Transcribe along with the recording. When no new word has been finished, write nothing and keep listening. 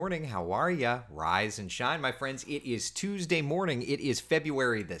Morning, how are ya? Rise and shine, my friends. It is Tuesday morning. It is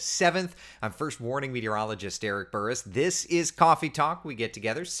February the 7th. I'm first warning meteorologist Eric Burris. This is Coffee Talk. We get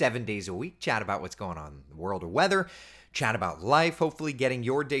together 7 days a week, chat about what's going on in the world of weather, chat about life, hopefully getting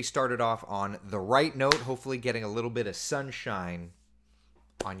your day started off on the right note, hopefully getting a little bit of sunshine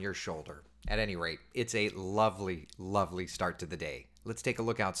on your shoulder. At any rate, it's a lovely, lovely start to the day. Let's take a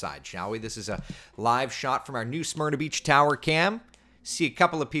look outside, shall we? This is a live shot from our new Smyrna Beach tower cam. See a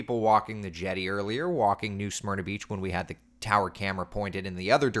couple of people walking the jetty earlier, walking New Smyrna Beach when we had the tower camera pointed in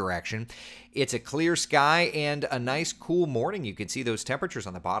the other direction. It's a clear sky and a nice cool morning. You can see those temperatures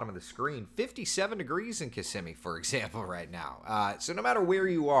on the bottom of the screen. 57 degrees in Kissimmee, for example, right now. So no matter where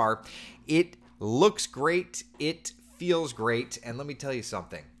you are, it looks great. It feels great. And let me tell you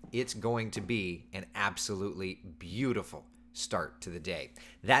something. It's going to be an absolutely beautiful start to the day.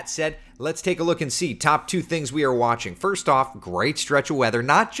 That said, let's take a look and see top two things we are watching. First off, great stretch of weather,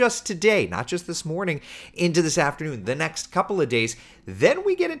 not just today, not just this morning, into this afternoon, the next couple of days. Then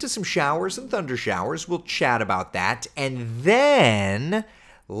we get into some showers and thunder showers. We'll chat about that. And then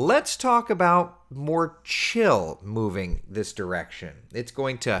let's talk about more chill moving this direction. It's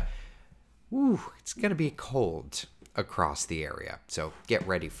going to be cold across the area, so get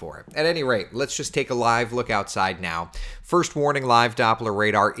ready for it. At any rate, let's just take a live look outside now. First warning, live Doppler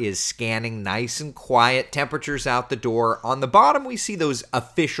radar is scanning nice and quiet. Temperatures out the door. On the bottom, we see those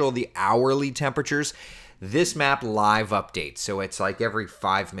the hourly temperatures. This map live updates, so it's like every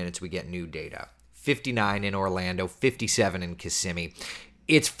 5 minutes we get new data. 59 in Orlando, 57 in Kissimmee.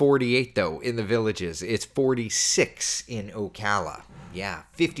 It's 48, though, in the Villages. It's 46 in Ocala. Yeah,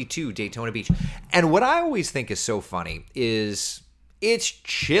 52 Daytona Beach. And what I always think is so funny is it's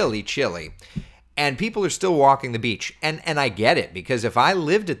chilly, and people are still walking the beach. And I get it, because if I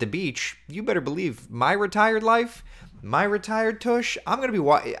lived at the beach, you better believe my retired life, my retired tush,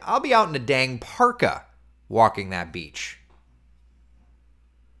 I'll be out in a dang parka walking that beach.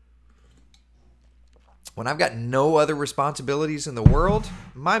 When I've got no other responsibilities in the world,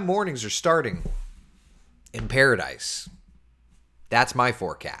 my mornings are starting in paradise. That's my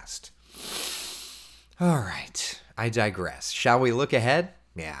forecast. All right, I digress. Shall we look ahead?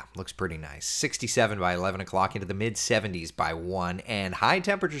 Yeah, looks pretty nice. 67 by 11 o'clock, into the mid-70s by 1, and high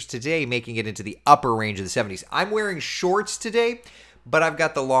temperatures today making it into the upper range of the 70s. I'm wearing shorts today, but I've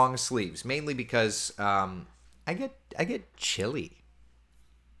got the long sleeves, mainly because I get chilly.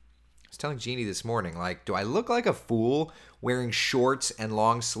 I was telling Jeannie this morning, do I look like a fool wearing shorts and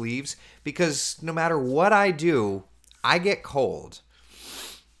long sleeves? Because no matter what I do, I get cold.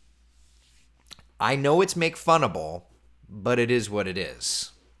 I know it's make funnable, but it is what it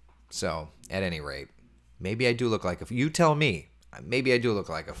is. So, at any rate, maybe I do look like a fool. You tell me. Maybe I do look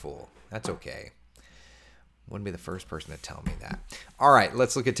like a fool. That's okay. Wouldn't be the first person to tell me that. All right,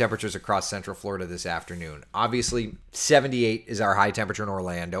 let's look at temperatures across Central Florida this afternoon. Obviously, 78 is our high temperature in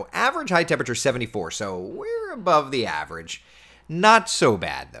Orlando. Average high temperature 74, so we're above the average. Not so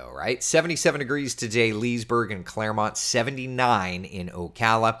bad, though, right? 77 degrees today, Leesburg and Claremont. 79 in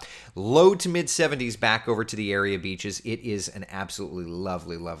Ocala. Low to mid-70s back over to the area beaches. It is an absolutely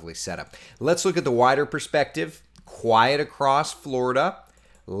lovely, lovely setup. Let's look at the wider perspective. Quiet across Florida.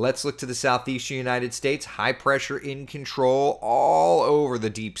 Let's look to the southeastern United States. High pressure in control all over the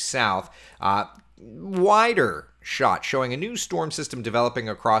deep south. Wider shot showing a new storm system developing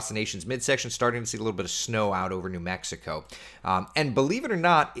across the nation's midsection, starting to see a little bit of snow out over New Mexico. And believe it or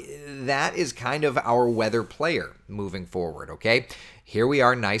not, that is kind of our weather player moving forward, okay? Here we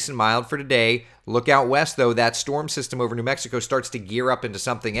are, nice and mild for today. Look out west, though. That storm system over New Mexico starts to gear up into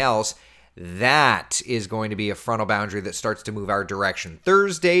something else. That is going to be a frontal boundary that starts to move our direction.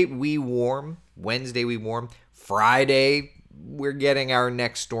 Thursday, we warm. Wednesday, we warm. Friday, we're getting our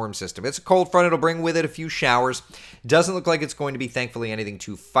next storm system. It's a cold front. It'll bring with it a few showers. Doesn't look like it's going to be, thankfully, anything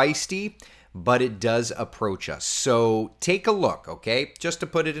too feisty, but it does approach us. So take a look, okay? Just to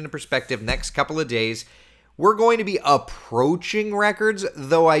put it into perspective, next couple of days, we're going to be approaching records,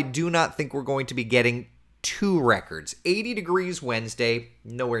 though I do not think we're going to be getting two records. 80 degrees Wednesday,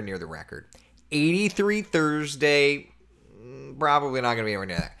 nowhere near the record. 83 Thursday, probably not going to be anywhere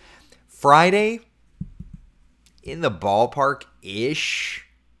near that. Friday, in the ballpark-ish.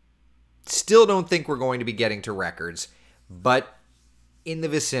 Still don't think we're going to be getting to records, but in the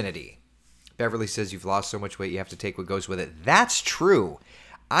vicinity. Beverly says you've lost so much weight you have to take what goes with it. That's true.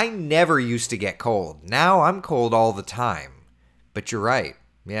 I never used to get cold. Now I'm cold all the time. But you're right.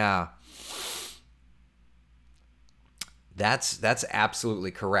 Yeah. That's absolutely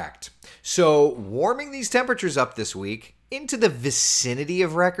correct. So warming these temperatures up this week into the vicinity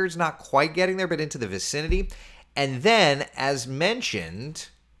of records, not quite getting there, but into the vicinity. And then, as mentioned,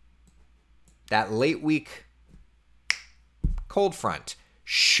 that late week cold front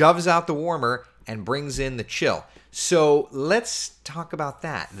shoves out the warmer and brings in the chill. So let's talk about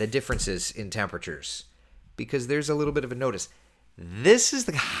that, the differences in temperatures, because there's a little bit of a notice. This is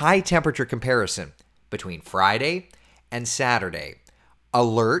the high temperature comparison between Friday and Saturday.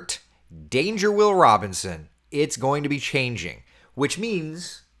 Alert, danger, Will Robinson. It's going to be changing, which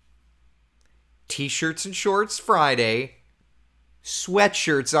means t-shirts and shorts Friday,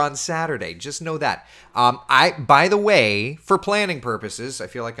 sweatshirts on Saturday. Just know that. By the way, for planning purposes, I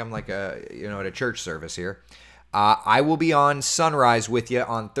feel like I'm like at a church service here. I will be on sunrise with you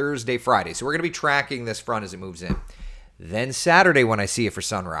on Thursday, Friday. So we're going to be tracking this front as it moves in. Then Saturday, when I see it for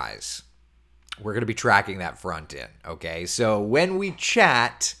sunrise, we're going to be tracking that front in. Okay. So when we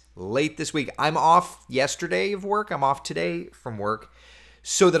chat late this week, I'm off yesterday of work. I'm off today from work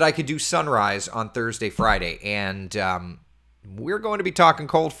so that I could do sunrise on Thursday, Friday. And we're going to be talking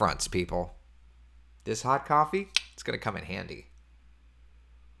cold fronts, people. This hot coffee, it's going to come in handy.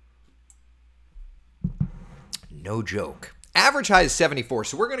 No joke. Average high is 74.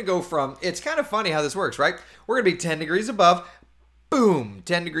 So we're going to go from, it's kind of funny how this works, right? We're going to be 10 degrees above, boom,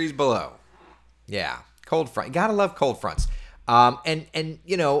 10 degrees below. Yeah, cold front. You got to love cold fronts. And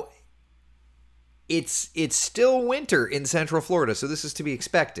you know, it's still winter in Central Florida, so this is to be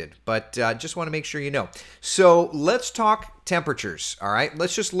expected. But just want to make sure you know. So let's talk temperatures, all right?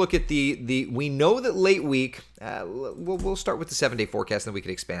 Let's just look at the we know that late week, we'll start with the 7-day forecast, and then we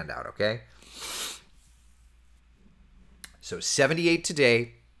can expand out, okay? So 78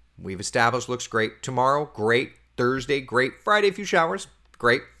 today, we've established, looks great. Tomorrow, great. Thursday, great. Friday, a few showers,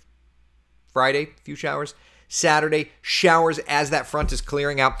 great. Friday, a few showers. Saturday, showers as that front is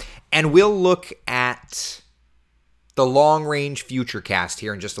clearing out. And we'll look at the long-range futurecast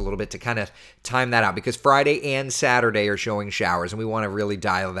here in just a little bit to kind of time that out, because Friday and Saturday are showing showers, and we want to really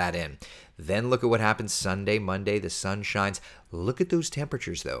dial that in. Then look at what happens Sunday, Monday, the sun shines. Look at those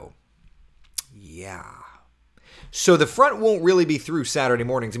temperatures, though. Yeah. So the front won't really be through Saturday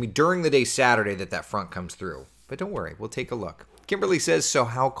mornings. I mean, during the day Saturday that front comes through. But don't worry, we'll take a look. Kimberly says, so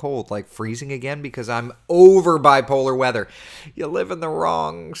how cold? Like freezing again? Because I'm over bipolar weather. You live in the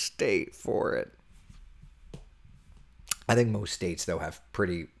wrong state for it. I think most states, though, have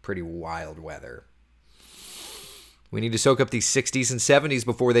pretty wild weather. We need to soak up these 60s and 70s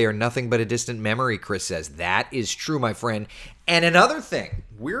before they are nothing but a distant memory, Chris says. That is true, my friend. And another thing,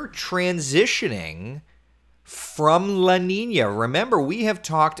 we're transitioning from La Nina. Remember, we have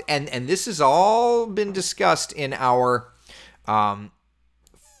talked, and this has all been discussed in our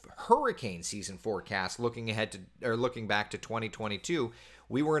hurricane season forecast, looking back to 2022.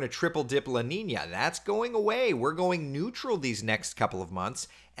 We were in a triple dip La Nina. That's going away. We're going neutral these next couple of months,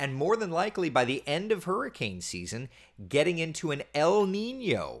 and more than likely by the end of hurricane season, getting into an El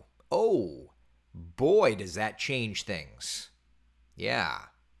Nino. Oh, boy, does that change things. Yeah.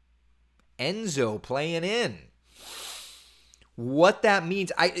 Enzo playing in. What that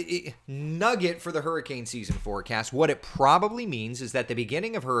means, nugget for the hurricane season forecast, what it probably means is that the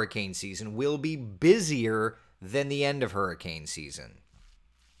beginning of hurricane season will be busier than the end of hurricane season.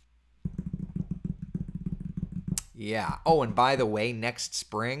 Yeah. Oh, and by the way, next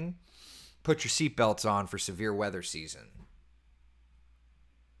spring, put your seatbelts on for severe weather season.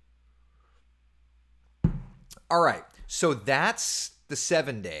 All right. So that's the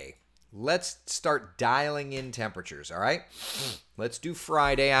 7-day. Let's start dialing in temperatures, all right? Let's do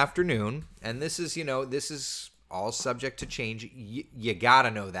Friday afternoon. And this is all subject to change. You got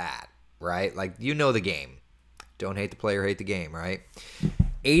to know that, right? Like, you know the game. Don't hate the player, hate the game, right?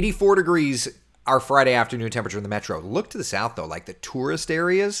 84 degrees, our Friday afternoon temperature in the metro. Look to the south, though. Like the tourist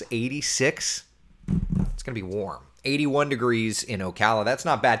areas, 86. It's going to be warm. 81 degrees in Ocala. That's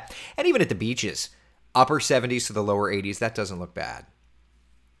not bad. And even at the beaches, upper 70s to the lower 80s. That doesn't look bad.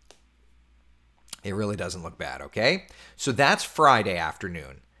 It really doesn't look bad, okay? So that's Friday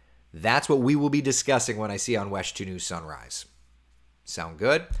afternoon. That's what we will be discussing when I see on West 2 News Sunrise. Sound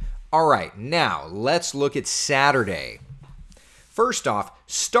good? All right, now let's look at Saturday. First off,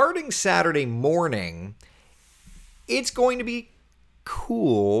 starting Saturday morning, it's going to be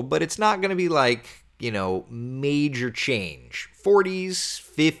cool, but it's not going to be like, major change. 40s,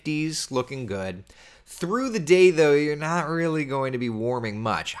 50s, looking good. Through the day, though, you're not really going to be warming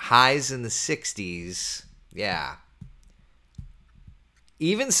much. Highs in the 60s. Yeah.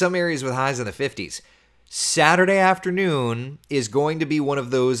 Even some areas with highs in the 50s. Saturday afternoon is going to be one of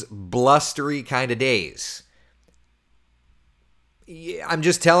those blustery kind of days. Yeah, I'm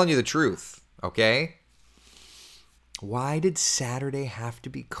just telling you the truth, okay? Why did Saturday have to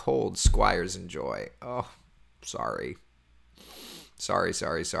be cold, Squires and Joy? Oh, sorry. Sorry.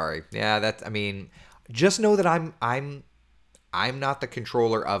 Yeah, I mean, just know that I'm not the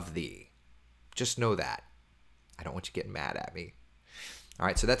controller of thee. Just know that. I don't want you getting mad at me. All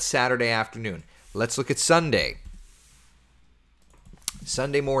right, so that's Saturday afternoon. Let's look at Sunday.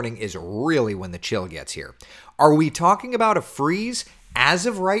 Sunday morning is really when the chill gets here. Are we talking about a freeze? As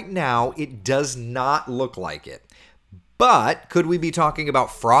of right now, it does not look like it. But could we be talking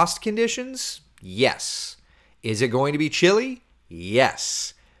about frost conditions? Yes. Is it going to be chilly?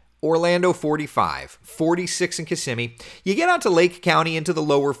 Yes. Orlando 45, 46 in Kissimmee. You get out to Lake County into the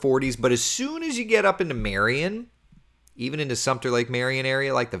lower 40s, but as soon as you get up into Marion, even into Sumter Lake Marion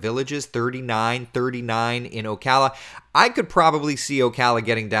area like the Villages, 39, 39 in Ocala. I could probably see Ocala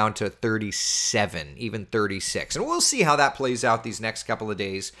getting down to 37, even 36. And we'll see how that plays out these next couple of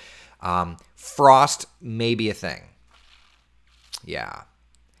days. Frost may be a thing. Yeah.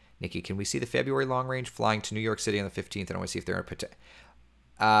 Nikki, can we see the February long range flying to New York City on the 15th? I want to see if they're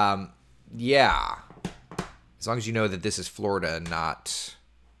in yeah. As long as you know that this is Florida, not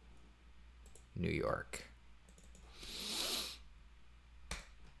New York.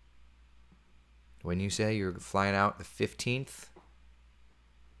 When you say you're flying out the 15th,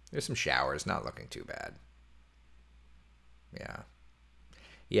 there's some showers, not looking too bad. Yeah.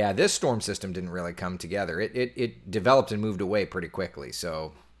 Yeah, this storm system didn't really come together. It developed and moved away pretty quickly,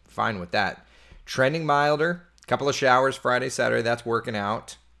 so fine with that. Trending milder, couple of showers Friday, Saturday, that's working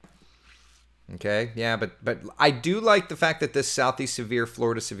out. Okay, yeah, but I do like the fact that this southeast severe,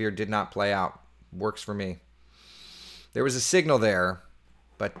 Florida severe did not play out. Works for me. There was a signal there,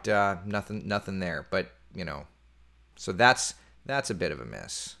 but nothing there. But, you know, so that's a bit of a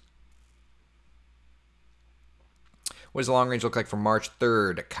miss. What does the long range look like for March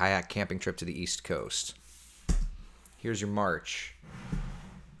 3rd? A kayak camping trip to the East Coast. Here's your March.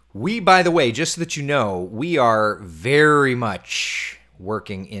 We, by the way, just so that you know, we are very much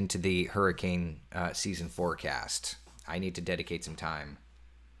working into the hurricane season forecast. I need to dedicate some time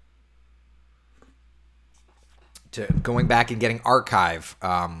to going back and getting archive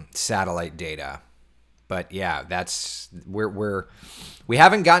satellite data. But yeah, we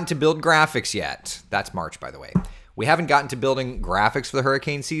haven't gotten to build graphics yet. That's March, by the way. We haven't gotten to building graphics for the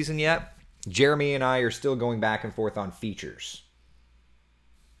hurricane season yet. Jeremy and I are still going back and forth on features.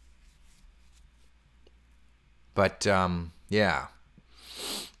 But yeah,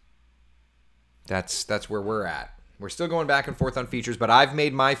 that's where we're at. We're still going back and forth on features, but I've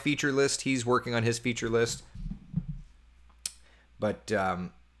made my feature list. He's working on his feature list. But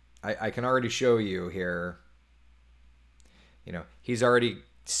I can already show you here. You know, he's already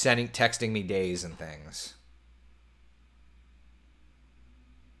texting me days and things.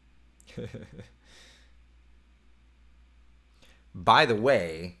 By the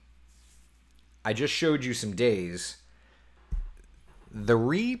way, I just showed you some days. The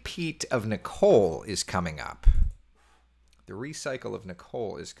repeat of Nicole is coming up. The recycle of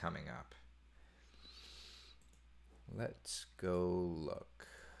Nicole is coming up. Let's go look.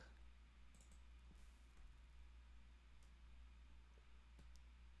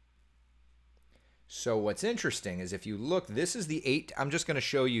 So what's interesting is if you look, this is the I'm just going to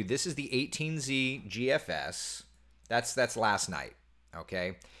show you, this is the 18Z GFS. That's last night,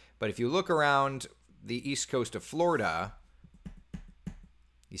 okay? But if you look around the east coast of Florida,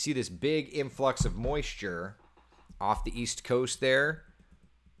 you see this big influx of moisture off the east coast there.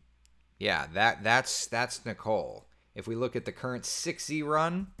 Yeah, that's Nicole. If we look at the current 6Z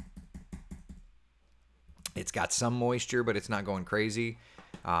run, it's got some moisture, but it's not going crazy.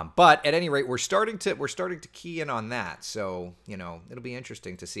 But at any rate, we're starting to key in on that. So, you know, it'll be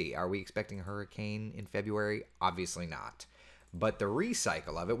interesting to see. Are we expecting a hurricane in February? Obviously not. But the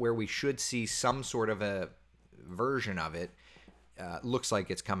recycle of it, where we should see some sort of a version of it, looks like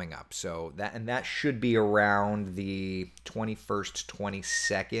it's coming up. So that should be around the 21st,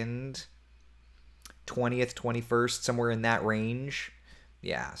 22nd, 20th, 21st, somewhere in that range.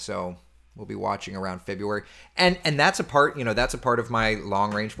 Yeah, so we'll be watching around February. And that's a part, you know, that's a part of my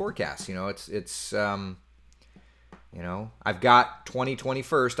long range forecast. You know, it's you know, I've got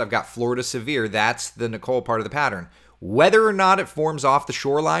 21st, I've got Florida severe. That's the Nicole part of the pattern. Whether or not it forms off the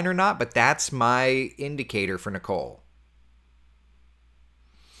shoreline or not, but that's my indicator for Nicole.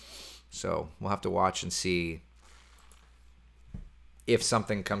 So we'll have to watch and see if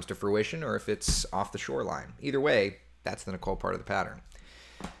something comes to fruition or if it's off the shoreline. Either way, that's the Nicole part of the pattern.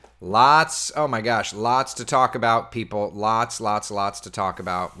 Lots, oh my gosh, lots to talk about, people. Lots to talk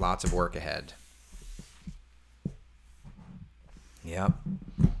about. Lots of work ahead. Yep.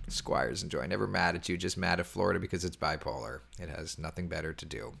 Squire's enjoy. Never mad at you, just mad at Florida because it's bipolar. It has nothing better to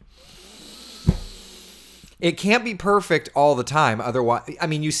do. It can't be perfect all the time. Otherwise, I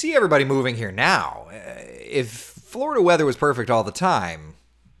mean, you see everybody moving here now. If Florida weather was perfect all the time,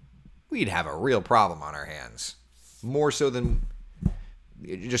 we'd have a real problem on our hands. More so than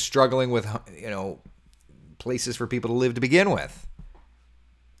just struggling with, places for people to live to begin with.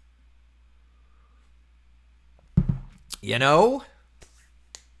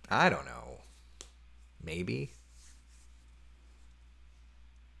 I don't know. Maybe.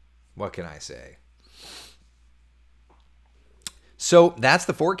 What can I say? So that's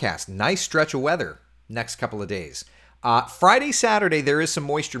the forecast. Nice stretch of weather next couple of days. Friday, Saturday, there is some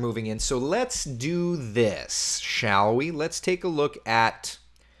moisture moving in. So let's do this, shall we? Let's take a look at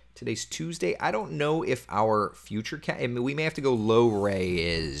today's Tuesday. I don't know if our futurecast, we may have to go low ray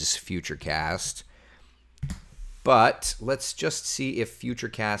is futurecast. But let's just see if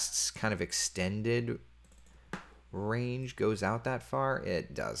futurecast's kind of extended range goes out that far.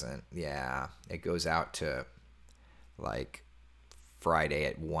 It doesn't. Yeah, it goes out to like Friday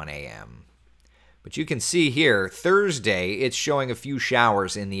at 1 a.m. But you can see here, Thursday, it's showing a few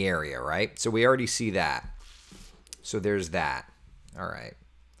showers in the area, right? So we already see that. So there's that. All right.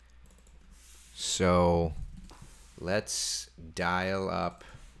 So let's dial up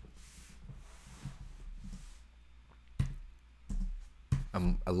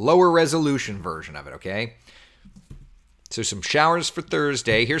a lower resolution version of it, okay? So some showers for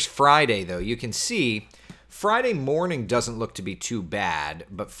Thursday. Here's Friday, though. You can see Friday morning doesn't look to be too bad,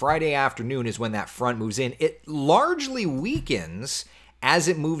 but Friday afternoon is when that front moves in. It largely weakens as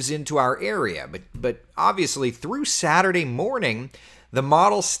it moves into our area, but obviously through Saturday morning, the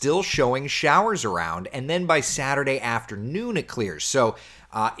model's still showing showers around, and then by Saturday afternoon it clears. So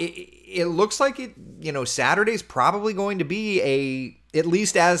it looks like Saturday's probably going to be at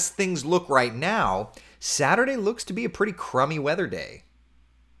least as things look right now, Saturday looks to be a pretty crummy weather day.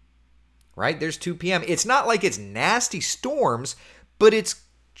 Right? There's 2 p.m. It's not like it's nasty storms, but it's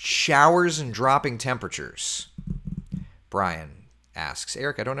showers and dropping temperatures. Brian asks,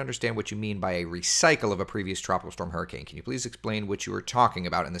 Eric, I don't understand what you mean by a recycle of a previous tropical storm hurricane. Can you please explain what you were talking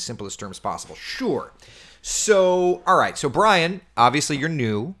about in the simplest terms possible? Sure. So, all right. So, Brian, obviously you're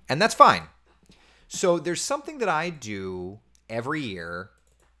new, and that's fine. So, there's something that I do every year,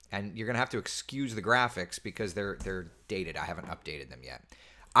 and you're going to have to excuse the graphics because they're dated. I haven't updated them yet.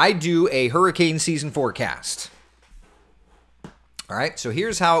 I do a hurricane season forecast. All right, so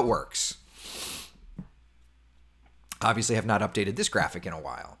here's how it works. Obviously, I have not updated this graphic in a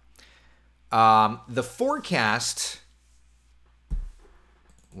while. The forecast,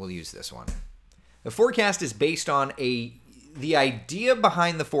 we'll use this one. The forecast is based on the idea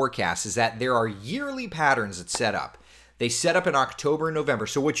behind the forecast is that there are yearly patterns that set up. They set up in October and November.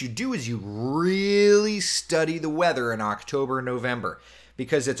 So what you do is you really study the weather in October and November,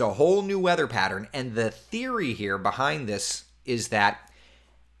 because it's a whole new weather pattern. And the theory here behind this is that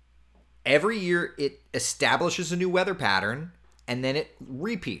every year it establishes a new weather pattern, and then it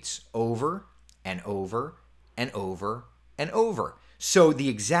repeats over and over and over and over. So the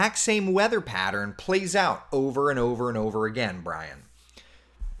exact same weather pattern plays out over and over and over again, Brian.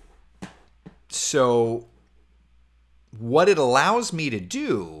 So what it allows me to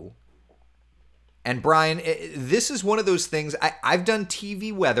do, and Brian, this is one of those things, I've done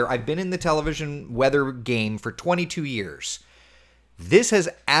TV weather. I've been in the television weather game for 22 years. This has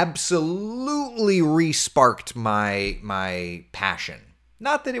absolutely re-sparked my passion.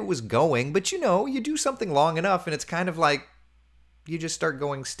 Not that it was going, but you do something long enough and it's kind of like you just start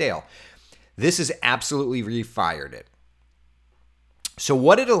going stale. This has absolutely refired it. So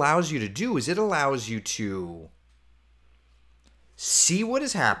what it allows you to do is it allows you to see what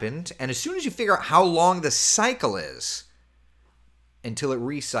has happened, and as soon as you figure out how long the cycle is, until it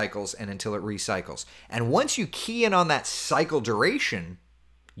recycles and until it recycles. And once you key in on that cycle duration,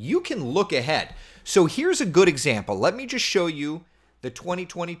 you can look ahead. So here's a good example. Let me just show you the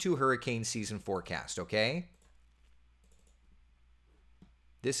 2022 hurricane season forecast, okay?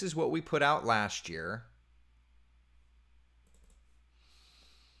 This is what we put out last year.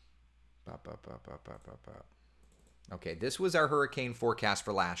 Okay, this was our hurricane forecast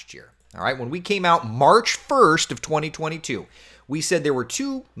for last year. All right, when we came out March 1st of 2022, we said there were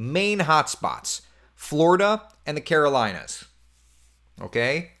two main hotspots, Florida and the Carolinas.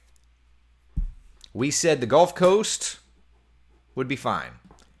 Okay? We said the Gulf Coast would be fine.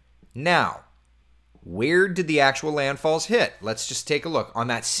 Now, where did the actual landfalls hit? Let's just take a look. On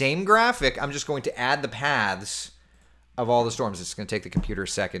that same graphic, I'm just going to add the paths of all the storms. It's going to take the computer a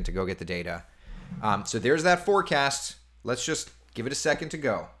second to go get the data. So there's that forecast. Let's just give it a second to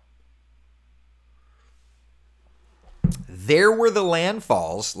go. There were the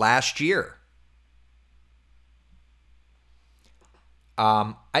landfalls last year.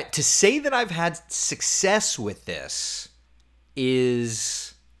 To say that I've had success with this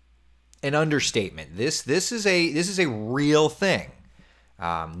is an understatement. This is a real thing.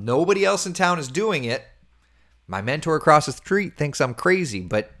 Nobody else in town is doing it. My mentor across the street thinks I'm crazy,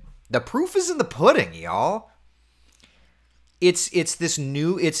 but the proof is in the pudding, y'all. It's this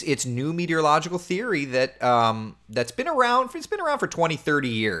new new meteorological theory that that's been around. It's been around for 20, 30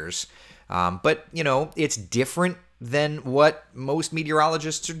 years, but it's different than what most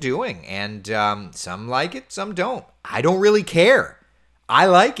meteorologists are doing, and some like it, some don't. I don't really care. I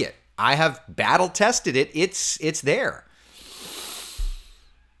like it. I have battle tested it. It's there.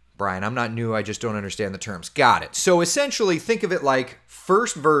 Brian, I'm not new. I just don't understand the terms. Got it. So essentially, think of it like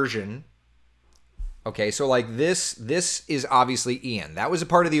first version. Okay, so like this is obviously Ian. That was a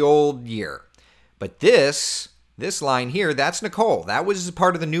part of the old year. But this line here, that's Nicole. That was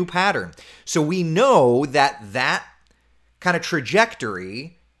part of the new pattern. So we know that kind of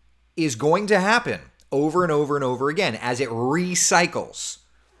trajectory is going to happen over and over and over again as it recycles.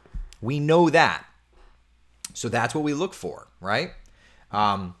 We know that. So that's what we look for, right?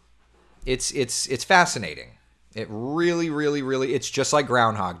 It's fascinating. It really, really, really, it's just like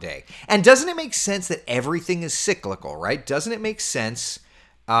Groundhog Day. And doesn't it make sense that everything is cyclical, right? Doesn't it make sense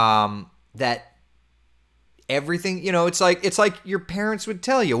that everything, it's like your parents would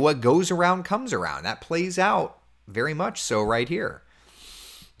tell you, what goes around comes around. That plays out very much so right here.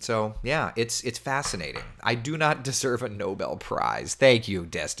 So, yeah, it's fascinating. I do not deserve a Nobel Prize. Thank you,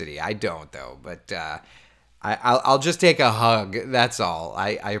 Destiny. I don't, though. But I'll just take a hug. That's all.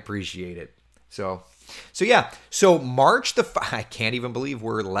 I appreciate it. So yeah. So March I can't even believe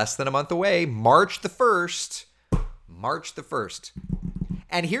we're less than a month away. March the 1st.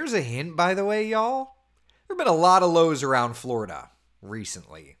 And here's a hint, by the way, y'all. There have been a lot of lows around Florida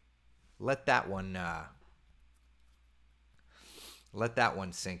recently. Let that one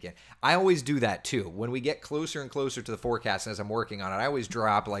sink in. I always do that too. When we get closer and closer to the forecast, and as I'm working on it, I always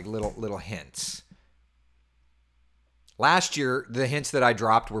drop like little hints. Last year, the hints that I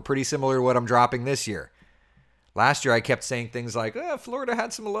dropped were pretty similar to what I'm dropping this year. Last year, I kept saying things like, Florida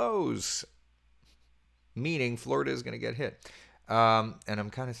had some lows, meaning Florida is going to get hit. And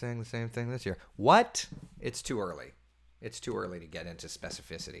I'm kind of saying the same thing this year. What? It's too early. It's too early to get into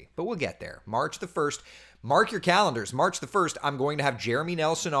specificity, but we'll get there. March the 1st. Mark your calendars. March the 1st, I'm going to have Jeremy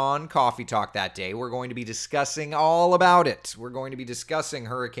Nelson on Coffee Talk that day. We're going to be discussing all about it. We're going to be discussing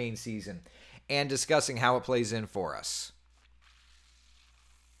hurricane season and discussing how it plays in for us.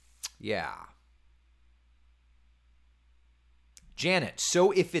 Yeah. Janet,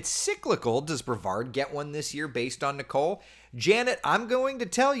 so if it's cyclical, does Brevard get one this year based on Nicole? Janet, I'm going to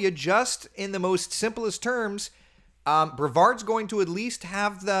tell you just in the most simplest terms, Brevard's going to at least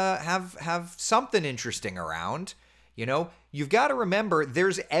have have something interesting around. You've got to remember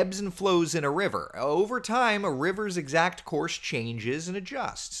there's ebbs and flows in a river. Over time, a river's exact course changes and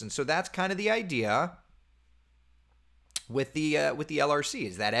adjusts. And so that's kind of the idea with the LRC,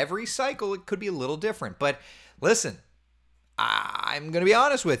 is that every cycle it could be a little different. But listen, I'm going to be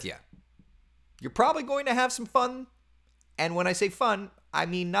honest with you. You're probably going to have some fun. And when I say fun, I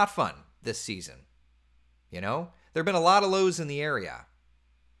mean not fun this season. There have been a lot of lows in the area.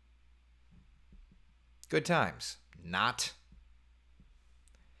 Good times. Not.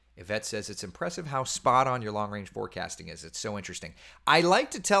 Yvette says, it's impressive how spot on your long-range forecasting is. It's so interesting. I like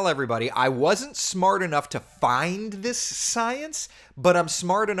to tell everybody I wasn't smart enough to find this science, but I'm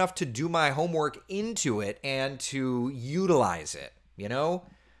smart enough to do my homework into it and to utilize it,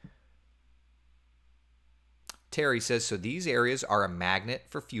 Terry says, so these areas are a magnet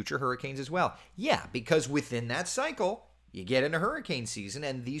for future hurricanes as well. Yeah, because within that cycle, you get into hurricane season,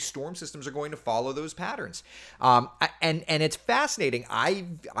 and these storm systems are going to follow those patterns. And it's fascinating.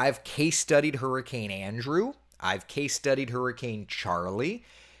 I've case studied Hurricane Andrew. I've case studied Hurricane Charlie.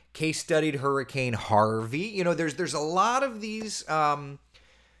 Case studied Hurricane Harvey. There's a lot of these.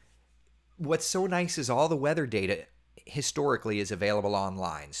 What's so nice is all the weather data historically is available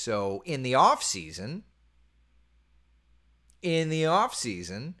online. So in the off season, it's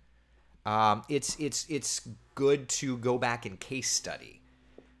good to go back and case study.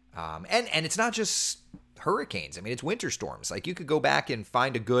 And it's not just hurricanes. I mean, it's winter storms. Like, you could go back and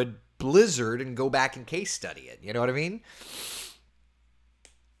find a good blizzard and go back and case study it. You know what I mean?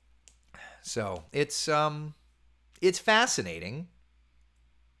 So it's fascinating.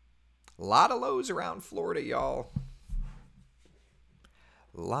 A lot of lows around Florida, y'all.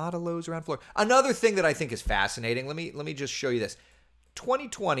 A lot of lows around Florida. Another thing that I think is fascinating, let me just show you this.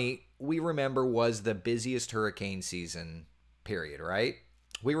 2020, we remember, was the busiest hurricane season, period, right?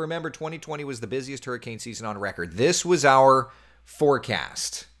 We remember 2020 was the busiest hurricane season on record. This was our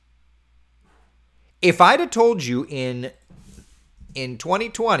forecast. If I'd have told you in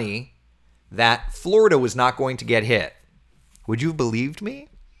 2020 that Florida was not going to get hit, would you have believed me?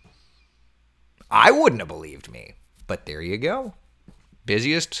 I wouldn't have believed me. But there you go.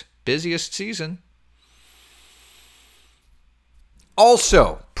 Busiest season.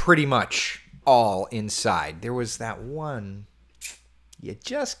 Also, pretty much all inside. There was that one. You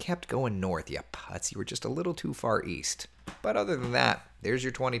just kept going north, you putz. You were just a little too far east. But other than that, there's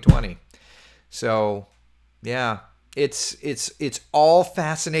your 2020. So, yeah, it's all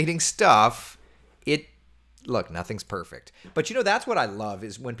fascinating stuff. Look, nothing's perfect. But that's what I love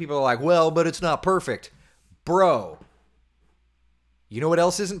is when people are like, well, but it's not perfect. Bro, you know what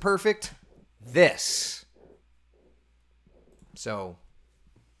else isn't perfect? This. So,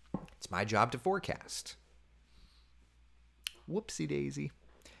 it's my job to forecast. Whoopsie daisy.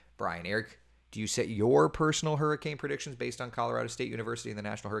 Brian, Eric, do you set your personal hurricane predictions based on Colorado State University and the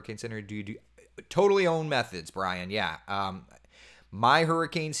National Hurricane Center? Do you do totally own methods, Brian? Yeah. My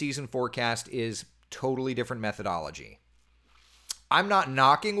hurricane season forecast is totally different methodology. I'm not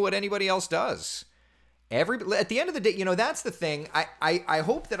knocking what anybody else does. At the end of the day, that's the thing. I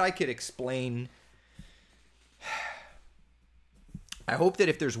hope that I could explain. I hope that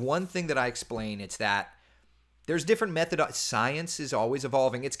if there's one thing that I explain, it's that there's different methods. Science is always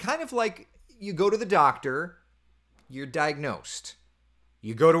evolving. It's kind of like you go to the doctor, you're diagnosed.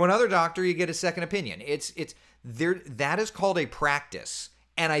 You go to another doctor, you get a second opinion. It's there. That is called a practice.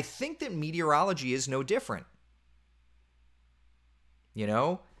 And I think that meteorology is no different.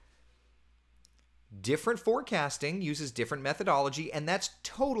 Different forecasting uses different methodology, and that's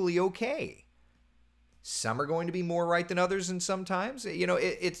totally okay. Some are going to be more right than others, and sometimes,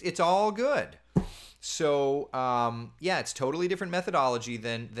 it's all good. So, it's totally different methodology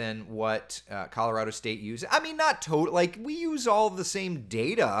than what Colorado State uses. I mean, not total. Like, we use all the same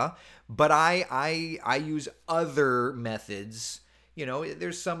data, but I use other methods.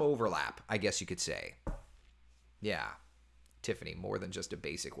 There's some overlap, I guess you could say. Yeah. Tiffany, more than just a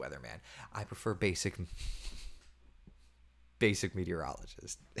basic weatherman. I prefer basic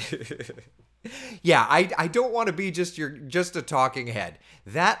meteorologist. Yeah, I don't want to be just a talking head.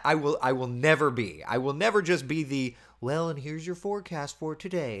 That I will never be. I will never just be and here's your forecast for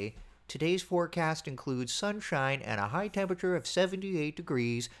today. Today's forecast includes sunshine and a high temperature of 78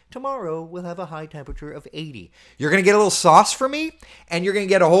 degrees. Tomorrow we'll have a high temperature of 80. You're going to get a little sauce from me, and you're going to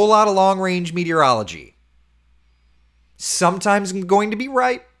get a whole lot of long-range meteorology. Sometimes I'm going to be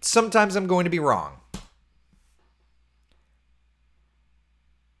right. Sometimes I'm going to be wrong.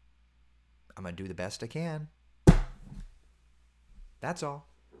 I'm going to do the best I can. That's all.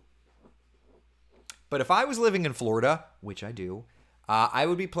 But if I was living in Florida, which I do, I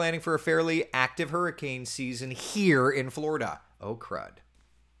would be planning for a fairly active hurricane season here in Florida. Oh, crud.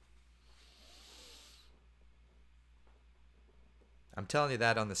 I'm telling you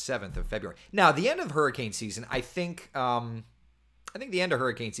that on the 7th of February. Now, the end of hurricane season, I think the end of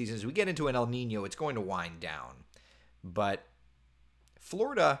hurricane season, as we get into an El Nino, it's going to wind down. But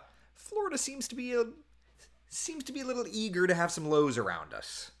Florida seems to be a little eager to have some lows around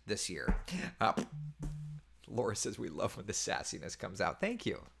us this year. Laura says we love when the sassiness comes out. Thank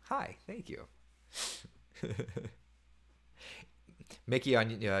you. Hi, thank you. Mickey on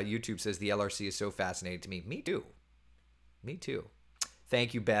YouTube says the LRC is so fascinating to me. Me too.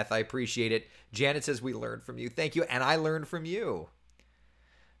 Thank you, Beth. I appreciate it. Janet says we learned from you. Thank you. And I learned from you.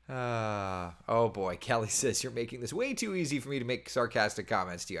 Oh boy. Kelly says you're making this way too easy for me to make sarcastic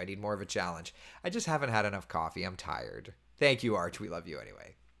comments to you. I need more of a challenge. I just haven't had enough coffee. I'm tired. Thank you, Arch. We love you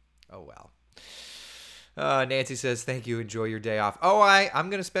anyway. Oh well. Nancy says, thank you. Enjoy your day off. Oh, I'm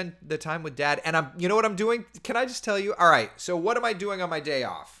going to spend the time with Dad. And you know what I'm doing? Can I just tell you? All right. So what am I doing on my day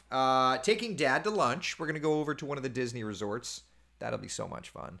off? Taking Dad to lunch. We're going to go over to one of the Disney resorts. That'll be so much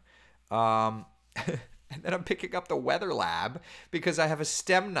fun. And then I'm picking up the weather lab because I have a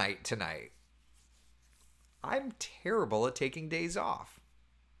STEM night tonight. I'm terrible at taking days off.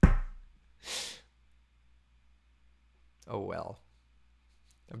 Oh, well.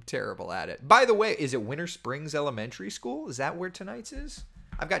 I'm terrible at it. By the way, is it Winter Springs Elementary School? Is that where tonight's is?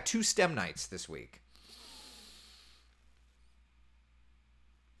 I've got 2 STEM nights this week.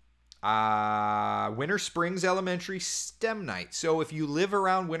 Winter Springs Elementary STEM night. So if you live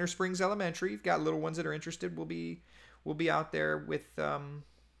around Winter Springs Elementary, you've got little ones that are interested, we'll be out there with the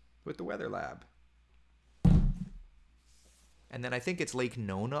weather lab. And then I think it's Lake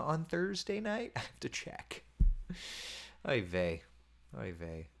Nona on Thursday night. I have to check. Oy vey. Oy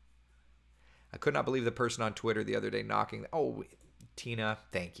vey. I could not believe the person on Twitter the other day knocking. Oh, Tina,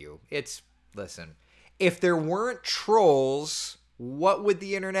 thank you. Listen, If there weren't trolls, what would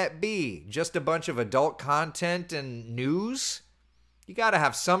the internet be? Just a bunch of adult content and news? You got to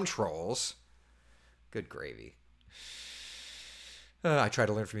have some trolls. Good gravy. I try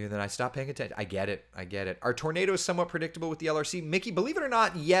to learn from you, and then I stop paying attention. I get it. Are tornadoes somewhat predictable with the LRC? Mickey, believe it or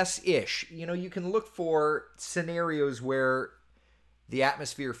not, yes-ish. You can look for scenarios where the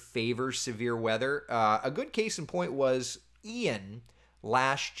atmosphere favors severe weather. A good case in point was Ian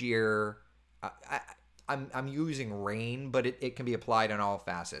last year. I'm using rain, but it can be applied on all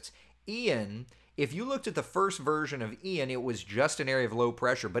facets. Ian, if you looked at the first version of Ian, it was just an area of low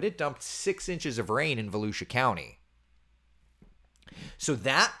pressure, but it dumped 6 inches of rain in Volusia County. So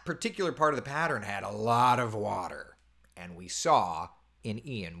that particular part of the pattern had a lot of water. And we saw in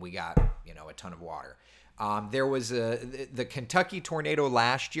Ian, we got, a ton of water. There was the Kentucky tornado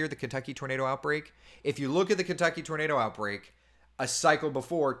last year, the Kentucky tornado outbreak. If you look at the Kentucky tornado outbreak, a cycle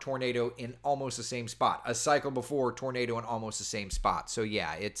before, tornado in almost the same spot. A cycle before, tornado in almost the same spot. So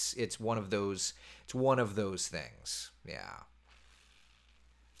yeah, it's one of those. It's one of those things. Yeah.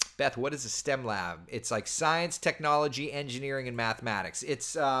 Beth, what is a STEM lab? It's like science, technology, engineering, and mathematics.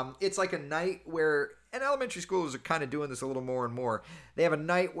 It's like a night where, and elementary schools are kind of doing this a little more and more. They have a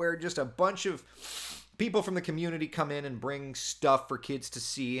night where just a bunch of people from the community come in and bring stuff for kids to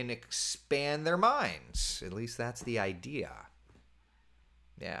see and expand their minds. At least that's the idea.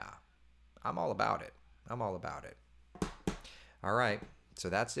 Yeah, I'm all about it. All right, so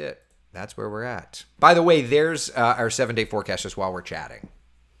that's it. That's where we're at. By the way, there's our 7-day forecast just while we're chatting.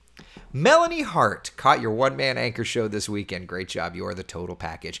 Melanie Hart caught your one-man anchor show this weekend. Great job. You are the total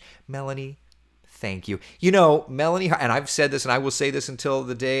package. Melanie, thank you. Melanie Hart, and I've said this and I will say this until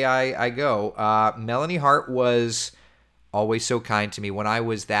the day I go. Melanie Hart was always so kind to me when I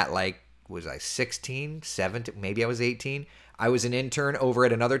was was I 16, 17, maybe I was 18. I was an intern over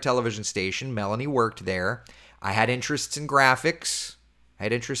at another television station. Melanie worked there. I had interests in graphics. I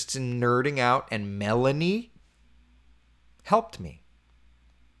had interests in nerding out, and Melanie helped me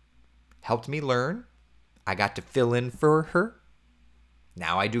learn. I got to fill in for her.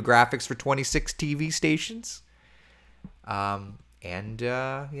 Now I do graphics for 26 TV stations. Yeah,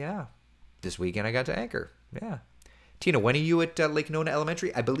 this weekend I got to anchor. Yeah. Tina, when are you at Lake Nona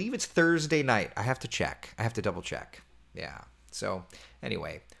Elementary? I believe it's Thursday night. I have to check. I have to double check. Yeah. So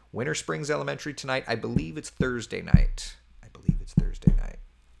anyway, Winter Springs Elementary tonight. I believe it's Thursday night.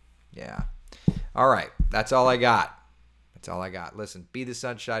 Yeah. All right. That's all I got. Listen, be the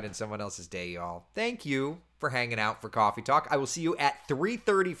sunshine in someone else's day, y'all. Thank you for hanging out for Coffee Talk. I will see you at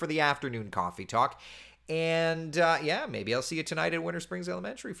 3:30 for the afternoon Coffee Talk. And maybe I'll see you tonight at Winter Springs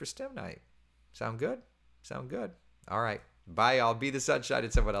Elementary for STEM night. Sound good? All right. Bye, y'all. Be the sunshine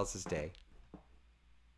in someone else's day.